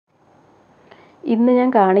ഇന്ന് ഞാൻ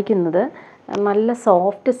കാണിക്കുന്നത് നല്ല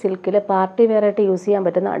സോഫ്റ്റ് സിൽക്കിൽ പാർട്ടി വെയർ ആയിട്ട് യൂസ് ചെയ്യാൻ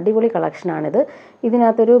പറ്റുന്ന അടിപൊളി കളക്ഷനാണിത്.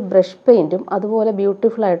 ഇതിനകത്തൊരു ബ്രഷ് പെയിൻറ്റും അതുപോലെ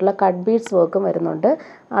ബ്യൂട്ടിഫുൾ ആയിട്ടുള്ള കട്ട് ബീഡ്സ് വർക്കും വരുന്നുണ്ട്.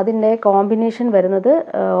 അതിൻ്റെ കോമ്പിനേഷൻ വരുന്നത്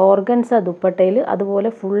ഓർഗൻസ ദുപ്പട്ടയിൽ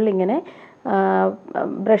അതുപോലെ ഫുൾ ഇങ്ങനെ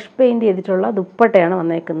ബ്രഷ് പെയിൻറ്റ് ചെയ്തിട്ടുള്ള ദുപ്പട്ടയാണ്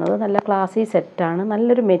വന്നേക്കുന്നത്. നല്ല ക്ലാസി സെറ്റാണ്.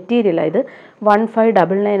 നല്ലൊരു മെറ്റീരിയലാണ് ഇത്.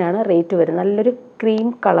 1599 ആണ് റേറ്റ് വരുന്നത്. നല്ലൊരു ക്രീം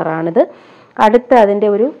കളറാണിത്. അടുത്ത അതിൻ്റെ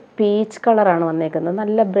ഒരു പീച്ച് കളറാണ് വന്നേക്കുന്നത്.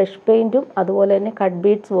 നല്ല ബ്രഷ് പെയിൻറ്റും അതുപോലെ തന്നെ കട്ട്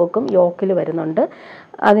ബീഡ്സ് വർക്കും യോക്കിൽ വരുന്നുണ്ട്.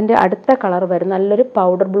 അതിൻ്റെ അടുത്ത കളർ വരുന്നത് നല്ലൊരു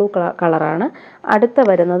പൗഡർ ബ്ലൂ കളറാണ്. അടുത്ത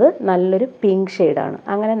വരുന്നത് നല്ലൊരു പിങ്ക് ഷെയ്ഡാണ്.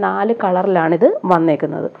 അങ്ങനെ 4 കളറിലാണിത്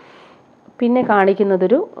വന്നേക്കുന്നത്. പിന്നെ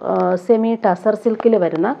കാണിക്കുന്നതൊരു സെമി ടസർ സിൽക്കിൽ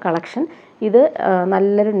വരുന്ന കളക്ഷൻ. ഇത്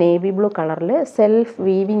നല്ലൊരു നേവി ബ്ലൂ കളറിൽ സെൽഫ്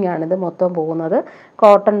വീവിങ് ആണിത് മൊത്തം പോകുന്നത്.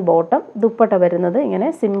 കോട്ടൺ ബോട്ടം, ദുപ്പട്ട വരുന്നത് ഇങ്ങനെ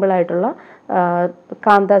സിമ്പിളായിട്ടുള്ള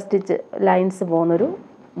കാന്ത സ്റ്റിച്ച് ലൈൻസ് പോകുന്നൊരു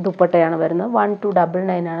ദുപ്പട്ടയാണ് വരുന്നത്.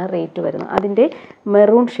 1299 ആണ് റേറ്റ് വരുന്നത്. അതിൻ്റെ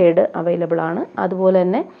മെറൂൺ ഷെയ്ഡ് അവൈലബിൾ ആണ്. അതുപോലെ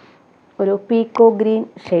തന്നെ ഒരു പീക്കോ ഗ്രീൻ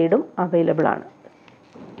ഷെയ്ഡും അവൈലബിൾ ആണ്.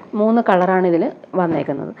 3 കളറാണ് ഇതിൽ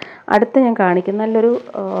വന്നേക്കുന്നത്. അടുത്ത് ഞാൻ കാണിക്കുന്ന നല്ലൊരു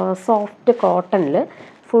സോഫ്റ്റ് കോട്ടണിൽ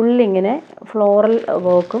ഫുള്ളിങ്ങനെ ഫ്ലോറൽ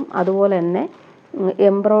വർക്കും അതുപോലെ തന്നെ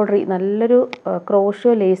എംബ്രോയ്ഡറി നല്ലൊരു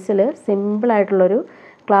ക്രോഷ്യോ ലേസിൽ സിമ്പിളായിട്ടുള്ളൊരു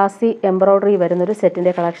ക്ലാസി എംബ്രോയ്ഡറി വരുന്നൊരു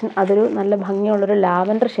സെറ്റിൻ്റെ കളക്ഷൻ. അതൊരു നല്ല ഭംഗിയുള്ളൊരു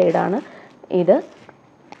ലാവൻഡർ ഷെയ്ഡാണ് ഇത്.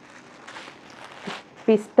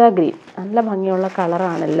 പിസ്ത ഗ്രീൻ നല്ല ഭംഗിയുള്ള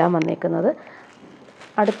കളറാണ് എല്ലാം വന്നേക്കുന്നത്.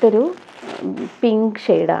 അടുത്തൊരു പിങ്ക്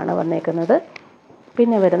ഷെയ്ഡാണ് വന്നേക്കുന്നത്.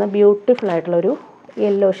 പിന്നെ വരുന്ന ബ്യൂട്ടിഫുൾ ആയിട്ടുള്ളൊരു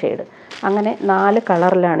യെല്ലോ ഷെയ്ഡ്. അങ്ങനെ 4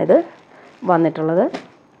 കളറിലാണിത് വന്നിട്ടുള്ളത്.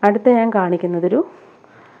 അടുത്ത് ഞാൻ കാണിക്കുന്നതൊരു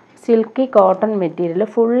silky cotton material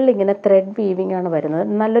ഫുള്ളിങ്ങനെ thread weaving ആണ് വരുന്നത്.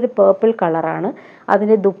 നല്ലൊരു പേർപ്പിൾ കളറാണ്.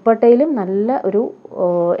 അതിൻ്റെ ദുപ്പട്ടയിലും നല്ല ഒരു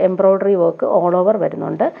എംബ്രോയ്ഡറി വർക്ക് ഓൾ ഓവർ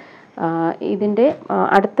വരുന്നുണ്ട്. ഇതിൻ്റെ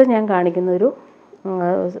അടുത്ത് ഞാൻ കാണിക്കുന്നൊരു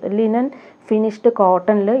ലിനൻ ഫിനിഷ്ഡ്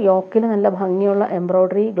കോട്ടണിൽ യോക്കിൽ നല്ല ഭംഗിയുള്ള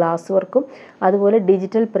എംബ്രോയ്ഡറി ഗ്ലാസ് വർക്കും അതുപോലെ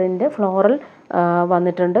ഡിജിറ്റൽ പ്രിൻ്റ് ഫ്ലോറൽ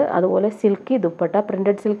വന്നിട്ടുണ്ട്. അതുപോലെ സിൽക്കി ദുപ്പട്ട,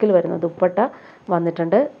 പ്രിൻറ്റഡ് സിൽക്കിൽ വരുന്ന ദുപ്പട്ട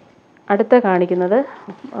വന്നിട്ടുണ്ട്. അടുത്ത കാണിക്കുന്നത്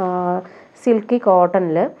സിൽക്കി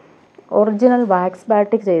കോട്ടണിൽ ഒറിജിനൽ വാക്സ്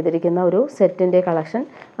ബാറ്റിക് ചെയ്തിരിക്കുന്ന ഒരു സെറ്റിൻ്റെ കളക്ഷൻ.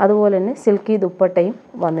 അതുപോലെ തന്നെ സിൽക്കി ദുപ്പട്ടയും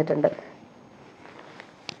വന്നിട്ടുണ്ട്.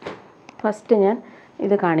 ഫസ്റ്റ് ഞാൻ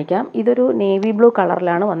ഇത് കാണിക്കാം. ഇതൊരു നേവി ബ്ലൂ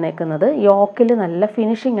കളറിലാണ് വന്നേക്കുന്നത്. യോക്കിൽ നല്ല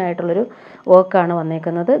ഫിനിഷിംഗ് ആയിട്ടുള്ളൊരു വർക്കാണ്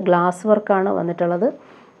വന്നേക്കുന്നത്. ഗ്ലാസ് വർക്കാണ് വന്നിട്ടുള്ളത്.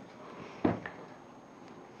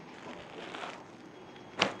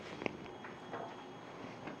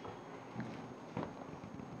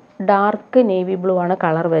 ഡാർക്ക് നേവി ബ്ലൂ ആണ്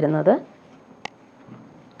കളർ വരുന്നത്.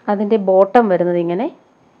 അതിൻ്റെ ബോട്ടം വരുന്നത് ഇങ്ങനെ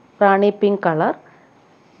റാണി പിങ്ക് കളർ.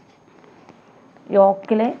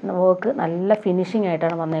 യോക്കിലെ വർക്ക് നല്ല ഫിനിഷിംഗ്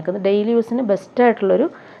ആയിട്ടാണ് വന്നേക്കുന്നത്. ഡെയിലി യൂസിന് ബെസ്റ്റായിട്ടുള്ളൊരു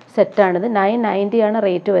സെറ്റാണിത്. 990 ആണ്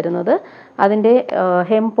റേറ്റ് വരുന്നത്. അതിൻ്റെ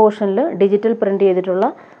ഹെം പോർഷനിൽ ഡിജിറ്റൽ പ്രിൻ്റ് ചെയ്തിട്ടുള്ള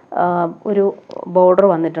ഒരു ബോർഡർ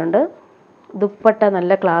വന്നിട്ടുണ്ട്. ദുപ്പട്ട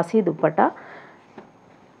നല്ല ക്ലാസി ദുപ്പട്ട,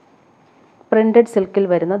 പ്രിൻറ്റഡ് സിൽക്കിൽ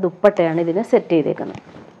വരുന്ന ദുപ്പട്ടയാണ് ഇതിന് സെറ്റ് ചെയ്തേക്കുന്നത്.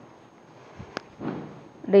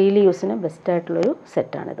 ഡെയിലി യൂസിന് ബെസ്റ്റായിട്ടുള്ളൊരു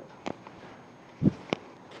സെറ്റാണിത്.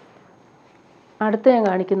 അടുത്ത് ഞാൻ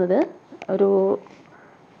കാണിക്കുന്നത് ഒരു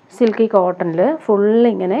സിൽക്കി കോട്ടണിൽ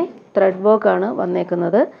ഫുള്ളിങ്ങനെ ത്രെഡ് വർക്കാണ്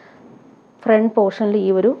വന്നേക്കുന്നത്. ഫ്രണ്ട് പോർഷനിൽ ഈ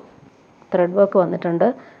ഒരു ത്രെഡ് വർക്ക് വന്നിട്ടുണ്ട്.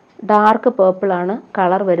 ഡാർക്ക് പേർപ്പിളാണ്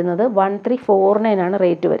കളർ വരുന്നത്. 1349 ആണ്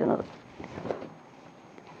റേറ്റ് വരുന്നത്.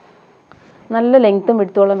 നല്ല ലെങ്ത്തും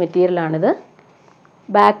വിഡ്ത്തുള്ള മെറ്റീരിയലാണിത്.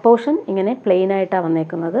 ബാക്ക് പോർഷൻ ഇങ്ങനെ പ്ലെയിൻ ആയിട്ടാണ്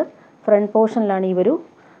വന്നേക്കുന്നത്. ഫ്രണ്ട് പോർഷനിലാണ് ഈ ഒരു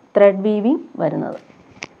ത്രെഡ് വീവിങ് വരുന്നത്.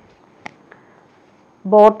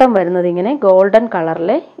 ബോട്ടം വരുന്നത് ഇങ്ങനെ ഗോൾഡൻ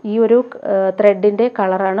കളറിലെ ഈ ഒരു ത്രെഡിൻ്റെ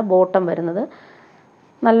കളറാണ് ബോട്ടം വരുന്നത്.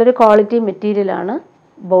 നല്ലൊരു ക്വാളിറ്റി മെറ്റീരിയലാണ്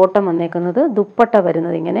ബോട്ടം വന്നേക്കുന്നത്. ദുപ്പട്ട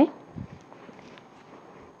വരുന്നത് ഇങ്ങനെ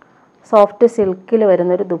സോഫ്റ്റ് സിൽക്കിൽ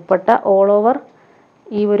വരുന്നൊരു ദുപ്പട്ട. ഓൾ ഓവർ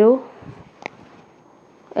ഈ ഒരു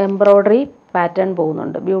എംബ്രോയ്ഡറി പാറ്റേൺ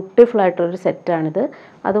പോകുന്നുണ്ട്. ബ്യൂട്ടിഫുൾ ആയിട്ടുള്ളൊരു സെറ്റാണിത്.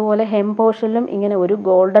 അതുപോലെ ഹെം പോർഷനിലും ഇങ്ങനെ ഒരു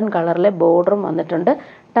ഗോൾഡൻ കളറിലെ ബോർഡറും വന്നിട്ടുണ്ട്.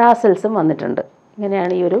 ടാസൽസും വന്നിട്ടുണ്ട്.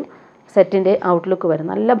 ഇങ്ങനെയാണ് ഈ ഒരു സെറ്റിൻ്റെ ഔട്ട്ലുക്ക്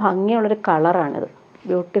വരുന്നത്. നല്ല ഭംഗിയുള്ളൊരു കളറാണിത്.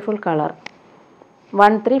 Beautiful colour.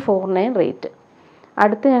 1349 റേറ്റ്.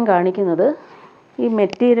 അടുത്ത് ഞാൻ കാണിക്കുന്നത് ഈ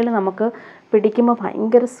മെറ്റീരിയൽ നമുക്ക് പിടിക്കുമ്പോൾ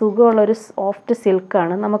ഭയങ്കര സുഖമുള്ളൊരു സോഫ്റ്റ്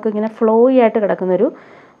സിൽക്കാണ്. നമുക്കിങ്ങനെ ഫ്ലോയി ആയിട്ട് കിടക്കുന്നൊരു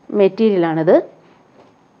മെറ്റീരിയലാണിത്.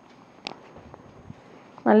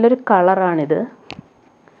 നല്ലൊരു കളറാണിത്.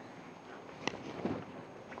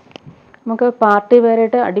 നമുക്ക് പാർട്ടി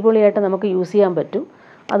വെയറായിട്ട് അടിപൊളിയായിട്ട് നമുക്ക് യൂസ് ചെയ്യാൻ പറ്റും.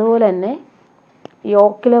 അതുപോലെ തന്നെ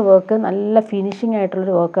യോക്കിലെ വർക്ക് നല്ല ഫിനിഷിംഗ്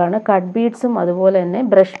ആയിട്ടുള്ളൊരു വർക്കാണ്. കട്ട് ബീഡ്സും അതുപോലെ തന്നെ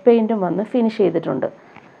ബ്രഷ് പെയിൻറ്റും വന്ന് ഫിനിഷ് ചെയ്തിട്ടുണ്ട്.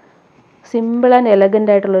 സിമ്പിൾ ആൻഡ്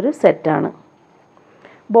എലഗൻ്റ് ആയിട്ടുള്ളൊരു സെറ്റാണ്.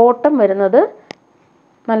 ബോട്ടം വരുന്നത്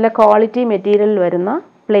നല്ല ക്വാളിറ്റി മെറ്റീരിയൽ വരുന്ന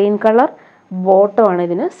പ്ലെയിൻ കളർ ബോട്ടമാണ്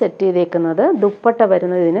ഇതിന് സെറ്റ് ചെയ്തേക്കുന്നത്. ദുപ്പട്ട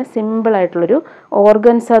വരുന്നത് ഇതിന് സിമ്പിളായിട്ടുള്ളൊരു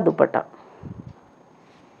organza dupatta.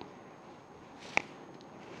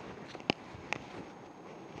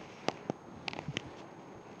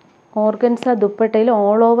 Organza ദുപ്പട്ടയിൽ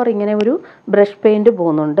all over ഇങ്ങനെ ഒരു ബ്രഷ് പെയിൻറ്റ്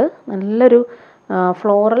പോകുന്നുണ്ട്. നല്ലൊരു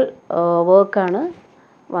ഫ്ലോറൽ വർക്കാണ്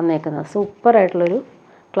വന്നേക്കുന്നത്. സൂപ്പറായിട്ടുള്ളൊരു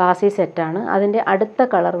ക്ലാസി സെറ്റാണ്. അതിൻ്റെ അടുത്ത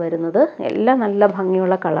കളർ വരുന്നത് എല്ലാം നല്ല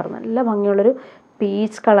ഭംഗിയുള്ള കളർ, നല്ല ഭംഗിയുള്ളൊരു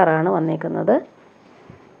പീച്ച് കളറാണ് വന്നേക്കുന്നത്.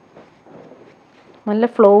 നല്ല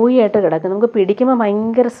ഫ്ലോയി ആയിട്ട് കിടക്കും, നമുക്ക് പിടിക്കുമ്പോൾ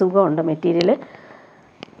ഭയങ്കര സുഖമുണ്ട്. മെറ്റീരിയൽ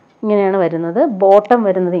ഇങ്ങനെയാണ് വരുന്നത്. ബോട്ടം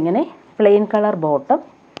വരുന്നത് ഇങ്ങനെ പ്ലെയിൻ കളർ ബോട്ടം.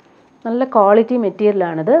 നല്ല ക്വാളിറ്റി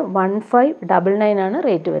മെറ്റീരിയലാണിത്. 1599 ആണ്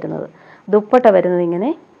റേറ്റ് വരുന്നത്. ദുപ്പട്ട വരുന്നത് ഇങ്ങനെ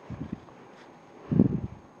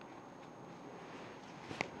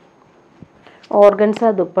ഓർഗൻസ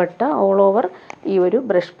ദുപ്പട്ട, ഓൾ ഓവർ ഈ ഒരു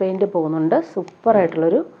ബ്രഷ് പെയിൻറ്റ് പോകുന്നുണ്ട്.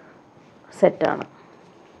 സൂപ്പറായിട്ടുള്ളൊരു സെറ്റാണ്.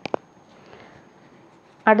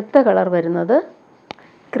 അടുത്ത കളർ വരുന്നത്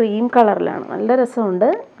ക്രീം കളറിലാണ്. നല്ല രസമുണ്ട്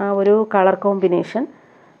ആ ഒരു കളർ കോമ്പിനേഷൻ.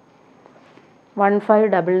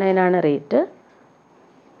 1599 ആണ് റേറ്റ്.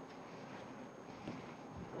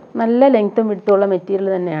 നല്ല ലെങ്ത്തും വിഡ്ത്തുള്ള മെറ്റീരിയൽ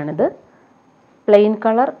തന്നെയാണിത്. പ്ലെയിൻ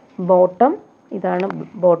കളർ ബോട്ടം, ഇതാണ്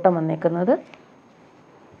ബോട്ടം വന്നേക്കുന്നത്.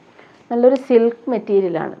 നല്ലൊരു സിൽക്ക്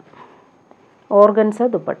മെറ്റീരിയലാണ്. ഓർഗൻസ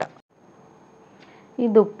ദുപ്പട്ട. ഈ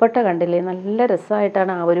ദുപ്പട്ട കണ്ടില്ലേ, നല്ല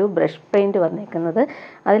രസമായിട്ടാണ് ആ ഒരു ബ്രഷ് പെയിൻറ്റ് വന്നേക്കുന്നത്.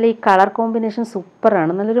 അതിൽ ഈ കളർ കോമ്പിനേഷൻ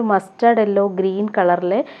സൂപ്പറാണ്. നല്ലൊരു മസ്റ്റാർഡ് യെല്ലോ ഗ്രീൻ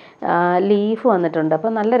കളറിലെ ലീഫ് വന്നിട്ടുണ്ട്.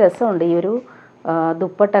 അപ്പോൾ നല്ല രസമുണ്ട് ഈ ഒരു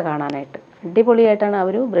ദുപ്പട്ട കാണാനായിട്ട്. അടിപൊളിയായിട്ടാണ് ആ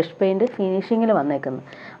ഒരു ബ്രഷ് പെയിൻറ്റ് ഫിനിഷിങ്ങിൽ വന്നേക്കുന്നത്.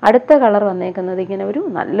 അടുത്ത കളർ വന്നേക്കുന്നത് ഇങ്ങനെ ഒരു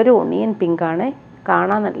നല്ലൊരു ഒണിയൻ പിങ്കാണ്.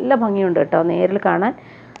 കാണാൻ നല്ല ഭംഗിയുണ്ട് കേട്ടോ, നേരിൽ കാണാൻ.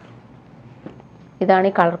 ഇതാണ്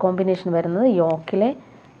ഈ കളർ കോമ്പിനേഷൻ വരുന്നത്. യോക്കിലെ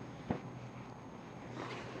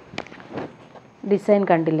ഡിസൈൻ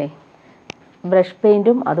കണ്ടില്ലേ, ബ്രഷ്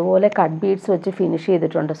പെയിൻറ്റും അതുപോലെ കട്ട് ബീഡ്സ് വെച്ച് ഫിനിഷ്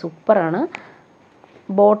ചെയ്തിട്ടുണ്ട്. സൂപ്പറാണ്.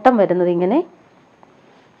 ബോട്ടം വരുന്നത് ഇങ്ങനെ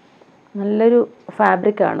നല്ലൊരു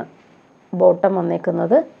ഫാബ്രിക്കാണ് ബോട്ടം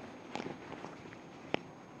വന്നേക്കുന്നത്.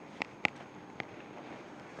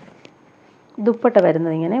 ദുപ്പട്ട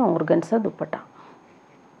വരുന്നത് ഇങ്ങനെ ഓർഗൻസ ദുപ്പട്ട.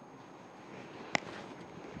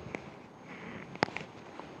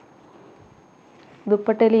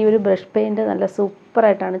 ദുപ്പട്ടയിൽ ഈ ഒരു ബ്രഷ് പെയിൻറ്റ് നല്ല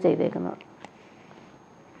സൂപ്പറായിട്ടാണ് ചെയ്തേക്കുന്നത്.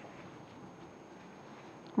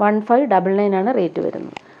 1599 ആണ് റേറ്റ്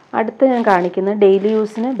വരുന്നത്. അടുത്ത് ഞാൻ കാണിക്കുന്നത് ഡെയിലി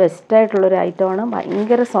യൂസിന് ബെസ്റ്റായിട്ടുള്ളൊരു ഐറ്റമാണ്.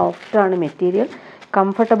 ഭയങ്കര സോഫ്റ്റാണ് മെറ്റീരിയൽ.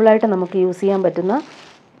 കംഫർട്ടബിളായിട്ട് നമുക്ക് യൂസ് ചെയ്യാൻ പറ്റുന്ന,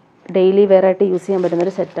 ഡെയിലി വെയറായിട്ട് യൂസ് ചെയ്യാൻ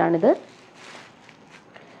പറ്റുന്നൊരു സെറ്റാണിത്.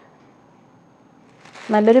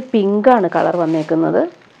 നല്ലൊരു പിങ്കാണ് കളർ വന്നേക്കുന്നത്.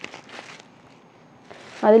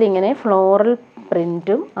 അതിലിങ്ങനെ ഫ്ലോറൽ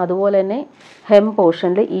പ്രിൻറ്റും അതുപോലെ തന്നെ ഹെം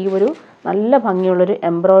പോർഷനിൽ ഈ ഒരു നല്ല ഭംഗിയുള്ളൊരു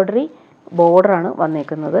എംബ്രോയ്ഡറി ബോർഡറാണ്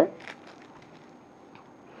വന്നേക്കുന്നത്.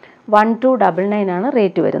 1299 ആണ്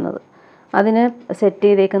റേറ്റ് വരുന്നത്. അതിന് സെറ്റ്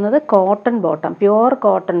ചെയ്തേക്കുന്നത് cotton bottom, pure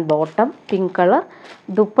cotton bottom, pink colour.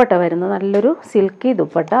 Dupatta വരുന്നത് നല്ലൊരു സിൽക്കി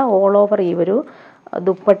ദുപ്പട്ട. ഓൾ ഓവർ ഈ ഒരു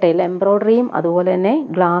ദുപ്പട്ടയിൽ എംബ്രോയ്ഡറിയും അതുപോലെ തന്നെ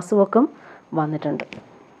ഗ്ലാസ് വർക്കും വന്നിട്ടുണ്ട്.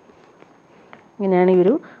 ഇങ്ങനെയാണ് ഈ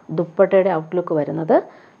ഒരു ദുപ്പട്ടയുടെ ഔട്ട്ലുക്ക് വരുന്നത്.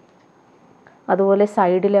 അതുപോലെ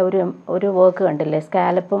സൈഡിലെ ഒരു വർക്ക് കണ്ടില്ലേ,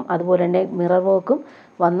 സ്കാലപ്പും അതുപോലെ തന്നെ മിറർ വർക്കും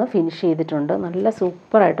വന്ന് ഫിനിഷ് ചെയ്തിട്ടുണ്ട്. നല്ല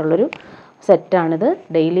സൂപ്പറായിട്ടുള്ളൊരു സെറ്റാണിത്.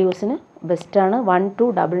 ഡെയിലി യൂസിന് ബെസ്റ്റാണ്.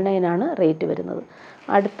 1299 ആണ് റേറ്റ് വരുന്നത്.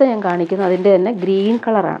 അടുത്ത ഞാൻ കാണിക്കുന്നത് അതിൻ്റെ തന്നെ ഗ്രീൻ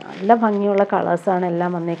കളറാണ്. നല്ല ഭംഗിയുള്ള കളേഴ്സാണ്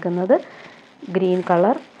എല്ലാം വന്നേക്കുന്നത്. ഗ്രീൻ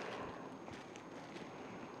കളർ,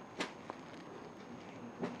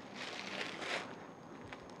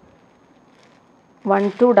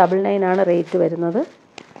 $1299 ആണ് റേറ്റ് വരുന്നത്.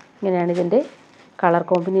 ഇങ്ങനെയാണ് ഇതിൻ്റെ കളർ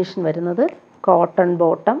കോമ്പിനേഷൻ വരുന്നത്. കോട്ടൺ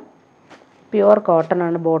ബോട്ടം, പ്യുവർ കോട്ടൺ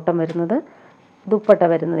ആണ് ബോട്ടം വരുന്നത്. ദുപ്പട്ട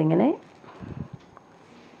വരുന്നത്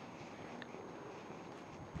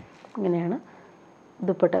ഇങ്ങനെയാണ്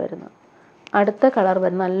ദുപ്പട്ട വരുന്നത്. അടുത്ത കളർ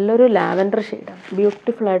വരുന്നത് നല്ലൊരു ലാവൻഡർ ഷെയ്ഡാണ്.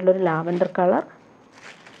 ബ്യൂട്ടിഫുൾ ആയിട്ടുള്ളൊരു lavender colour.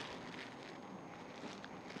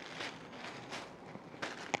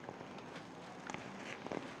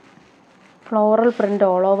 Floral print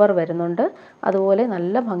all over വരുന്നുണ്ട്. അതുപോലെ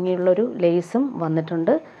നല്ല ഭംഗിയുള്ളൊരു ലേസും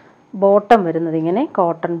വന്നിട്ടുണ്ട്. ബോട്ടം വരുന്നത് ഇങ്ങനെ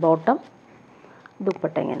കോട്ടൺ ബോട്ടം,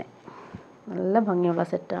 ദുപ്പട്ട ഇങ്ങനെ നല്ല ഭംഗിയുള്ള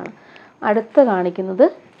സെറ്റാണ്. അടുത്ത് കാണിക്കുന്നത്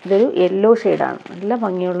ഇതൊരു യെല്ലോ ഷെയ്ഡാണ്. നല്ല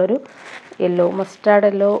ഭംഗിയുള്ളൊരു യെല്ലോ, മസ്റ്റാർഡ്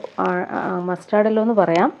യെല്ലോ എന്ന്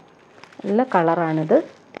പറയാം. നല്ല കളറാണിത്.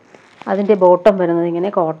 അതിൻ്റെ ബോട്ടം വരുന്നത് ഇങ്ങനെ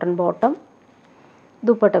കോട്ടൺ ബോട്ടം,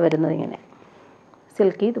 ദുപ്പട്ട വരുന്നത് ഇങ്ങനെ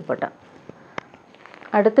സിൽക്കി ദുപ്പട്ട.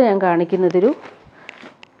 അടുത്ത് ഞാൻ കാണിക്കുന്നതൊരു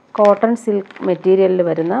കോട്ടൺ സിൽക്ക് മെറ്റീരിയലിൽ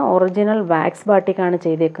വരുന്ന ഒറിജിനൽ വാക്സ് ബാട്ടിക്കാണ്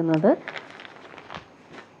ചെയ്തേക്കുന്നത്.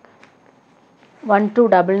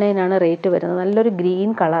 1299 ആണ് റേറ്റ് വരുന്നത്. നല്ലൊരു ഗ്രീൻ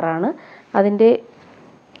കളറാണ്. അതിൻ്റെ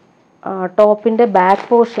ടോപ്പിൻ്റെ ബാക്ക്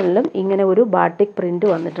പോർഷനിലും ഇങ്ങനെ ഒരു ബാട്ടിക് പ്രിൻ്റ്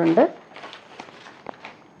വന്നിട്ടുണ്ട്.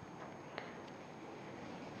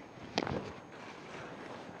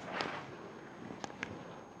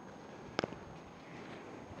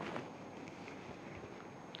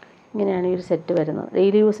 ഇങ്ങനെയാണ് ഈ ഒരു സെറ്റ് വരുന്നത്.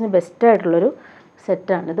 ഡെയിലി യൂസിന് ബെസ്റ്റായിട്ടുള്ളൊരു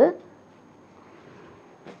സെറ്റാണിത്.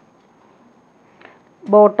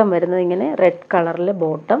 ബോട്ടം വരുന്നത് ഇങ്ങനെ റെഡ് കളറിൽ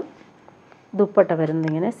ബോട്ടം. ദുപ്പട്ട വരുന്നത്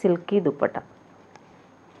ഇങ്ങനെ സിൽക്കി ദുപ്പട്ട.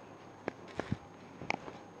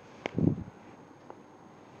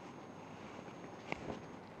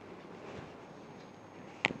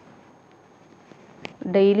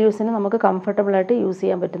 ഡെയിലി യൂസിന് നമുക്ക് കംഫർട്ടബിളായിട്ട് യൂസ്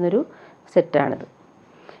ചെയ്യാൻ പറ്റുന്നൊരു സെറ്റാണിത്.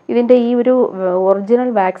 ഇതിൻ്റെ ഈ ഒരു ഒറിജിനൽ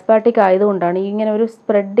വാക്സ് ബാട്ടിക് ആയതുകൊണ്ടാണ് ഇങ്ങനെ ഒരു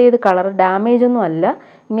സ്പ്രെഡ് ചെയ്ത് കളർ ഡാമേജ് ഒന്നും അല്ല.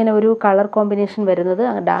 ഇങ്ങനെ ഒരു കളർ കോമ്പിനേഷൻ വരുന്നത്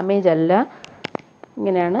ഡാമേജ് അല്ല.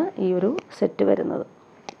 ഇങ്ങനെയാണ് ഈ ഒരു സെറ്റ് വരുന്നത്.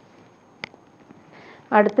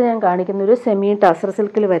 അടുത്ത് ഞാൻ കാണിക്കുന്നൊരു സെമി ടസർ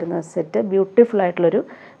സിൽക്കിൽ വരുന്ന സെറ്റ്. ബ്യൂട്ടിഫുൾ ആയിട്ടുള്ളൊരു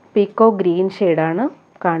പീക്കോ ഗ്രീൻ ഷെയ്ഡാണ്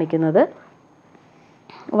കാണിക്കുന്നത്.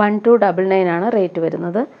 1299 ആണ് റേറ്റ്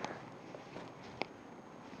വരുന്നത്.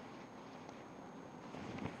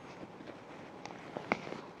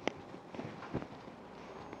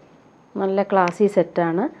 നല്ല ക്ലാസി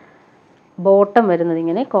സെറ്റാണ്. ബോട്ടം വരുന്നത്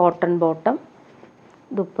ഇങ്ങനെ കോട്ടൺ ബോട്ടം.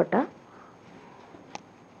 ദുപ്പട്ട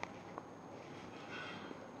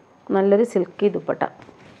നല്ലൊരു സിൽക്കി ദുപ്പട്ട.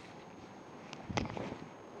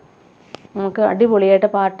 നമുക്ക് അടിപൊളിയായിട്ട്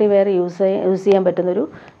പാർട്ടി വെയർ യൂസ് ചെയ്യാൻ പറ്റുന്നൊരു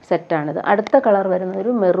സെറ്റാണിത്. അടുത്ത കളർ വരുന്നത്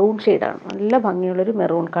ഒരു മെറൂൺ ഷെയ്ഡാണ്. നല്ല ഭംഗിയുള്ളൊരു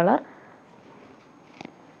മെറൂൺ കളർ.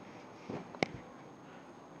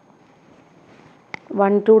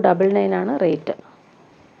 $1299 ആണ് റേറ്റ്.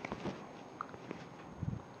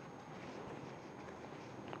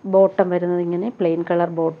 ബോട്ടം വരുന്നത് ഇങ്ങനെ പ്ലെയിൻ കളർ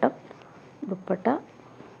ബോട്ടം. ദുപ്പട്ട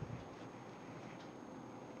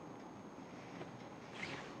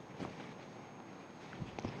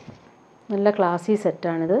നല്ല ക്ലാസി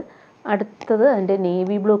സെറ്റാണിത്. അടുത്തത് അതിൻ്റെ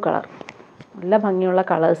നേവി ബ്ലൂ കളർ. നല്ല ഭംഗിയുള്ള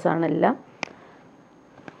കളേഴ്സാണ് എല്ലാം.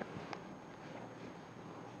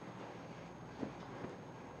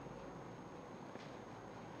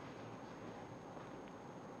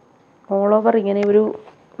 ഓൾ ഓവർ ഇങ്ങനെ ഒരു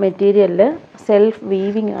മെറ്റീരിയലിൽ സെൽഫ്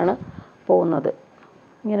വീവിങ് ആണ് പോകുന്നത്.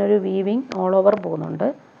 ഇങ്ങനൊരു വീവിങ് ഓൾ ഓവർ പോകുന്നുണ്ട്.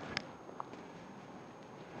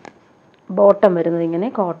 ബോട്ടം വരുന്നത് ഇങ്ങനെ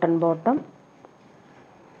കോട്ടൺ ബോട്ടം.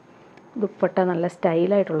 ദുപ്പട്ട നല്ല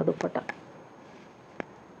സ്റ്റൈലായിട്ടുള്ള ദുപ്പട്ട.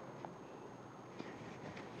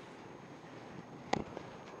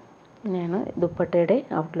 ഇങ്ങനെയാണ് ദുപ്പട്ടയുടെ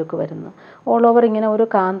ഔട്ട്ലുക്ക് വരുന്നത്. ഓൾ ഓവർ ഇങ്ങനെ ഒരു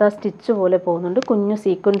കാന്ത സ്റ്റിച്ച് പോലെ പോകുന്നുണ്ട്. കുഞ്ഞു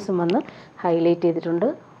സീക്വൻസും വന്ന് ഹൈലൈറ്റ് ചെയ്തിട്ടുണ്ട്.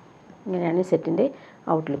 ഇങ്ങനെയാണ് ഈ സെറ്റിൻ്റെ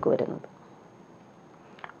ഔട്ട്ലുക്ക് വരുന്നത്.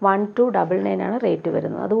 1299 ആണ് റേറ്റ്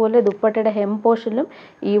വരുന്നത്. അതുപോലെ ദുപ്പട്ടയുടെ ഹെം പോർഷനിലും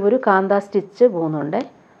ഈ ഒരു കാന്ത സ്റ്റിച്ച് പോകുന്നുണ്ട്.